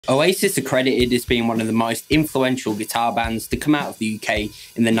Oasis are credited as being one of the most influential guitar bands to come out of the UK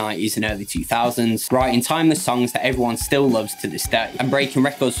in the 90s and early 2000s, writing timeless songs that everyone still loves to this day, and breaking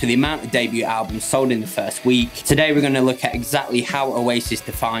records for the amount of debut albums sold in the first week. Today we're going to look at exactly how Oasis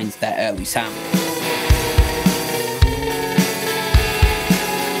defines their early sound.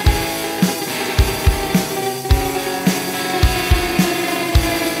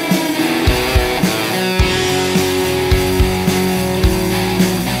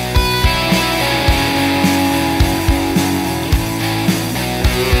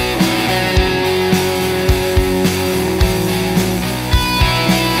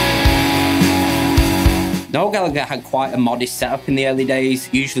 Noel Gallagher had quite a modest setup in the early days,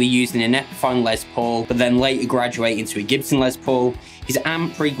 usually using an Epiphone Les Paul, but then later graduating to a Gibson Les Paul. His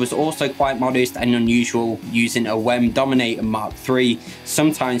amp rig was also quite modest and unusual, using a WEM Dominator Mark III,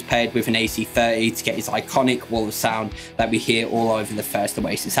 sometimes paired with an AC30 to get his iconic wall of sound that we hear all over the first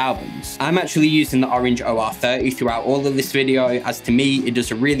Oasis albums. I'm actually using the orange OR30 throughout all of this video, as to me it does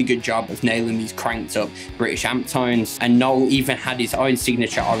a really good job of nailing these cranked up British amp tones, and Noel even had his own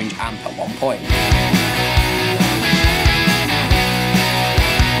signature orange amp at one point.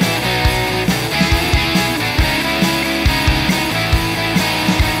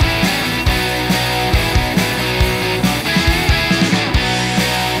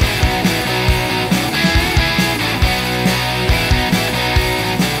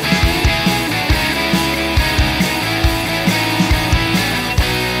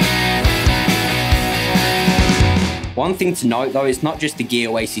 One thing to note though, it's not just the gear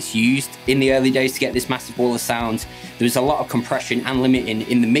Oasis used in the early days to get this massive wall of sound. There was a lot of compression and limiting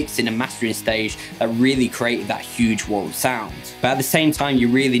in the mixing and mastering stage that really created that huge wall of sound. But at the same time, you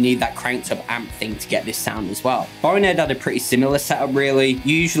really need that cranked up amp thing to get this sound as well. Bonehead had a pretty similar setup really,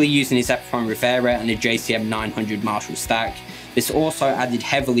 usually using his Epiphone Rivera and a JCM 900 Marshall stack. This also added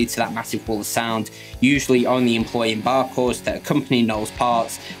heavily to that massive wall of sound, usually only employing bar chords that accompany Noel's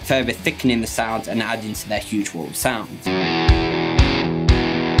parts, further thickening the sound and adding to their huge wall of sound.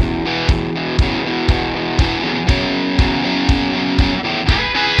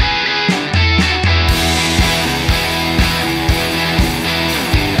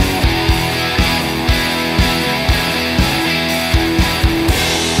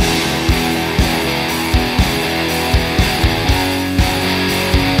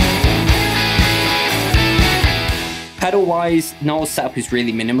 Pedal-wise, Noel's setup is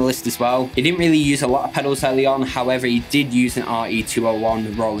really minimalist as well. He didn't really use a lot of pedals early on, however he did use an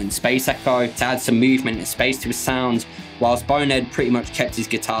RE201 Roland Space Echo to add some movement and space to his sound, whilst Bonehead pretty much kept his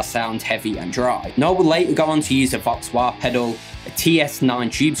guitar sound heavy and dry. Noel would later go on to use a Vox wah pedal, a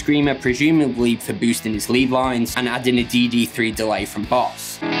TS9 Tube Screamer, presumably for boosting his lead lines, and adding a DD3 delay from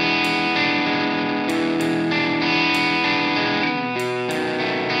Boss.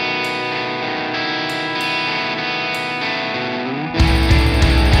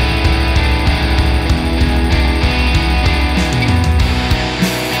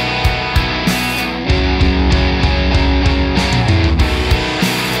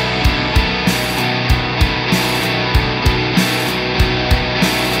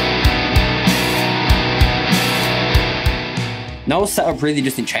 Noel's setup really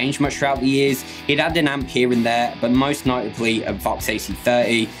doesn't change much throughout the years. He'd add an amp here and there, but most notably a Vox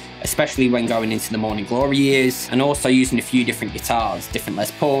AC30, especially when going into the Morning Glory years, and also using a few different guitars, different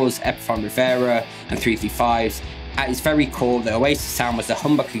Les Pauls, Epiphone Rivera, and 335s. At its very core, the Oasis sound was a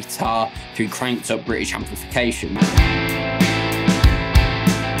humbucker guitar through cranked up British amplification.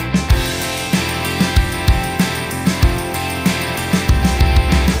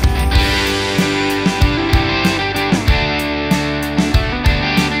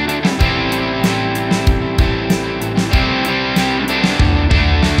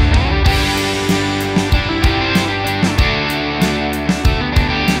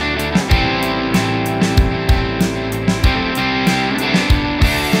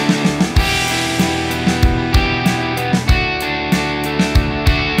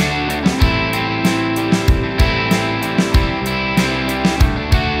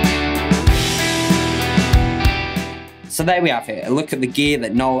 So there we have it, a look at the gear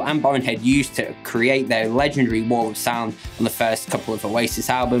that Noel and Bonehead used to create their legendary wall of sound on the first couple of Oasis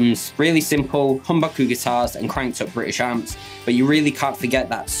albums. Really simple, humbucker guitars and cranked up British amps, but you really can't forget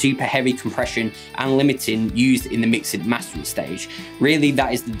that super heavy compression and limiting used in the mixing and mastering stage. Really,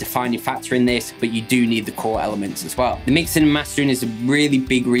 that is the defining factor in this, but you do need the core elements as well. The mixing and mastering is a really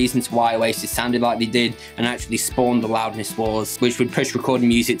big reason to why Oasis sounded like they did, and actually spawned the loudness wars, which would push recording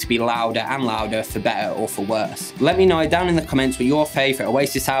music to be louder and louder for better or for worse. Let me know down in the comments what your favourite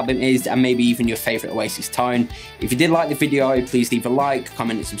Oasis album is, and maybe even your favourite Oasis tone. If you did like the video, please leave a like,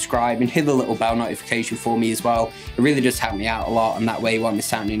 comment and subscribe, and hit the little bell notification for me as well. It really does help me out a lot, and that way you won't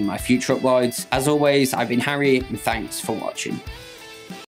miss out on any of my future uploads. As always, I've been Harry, and thanks for watching.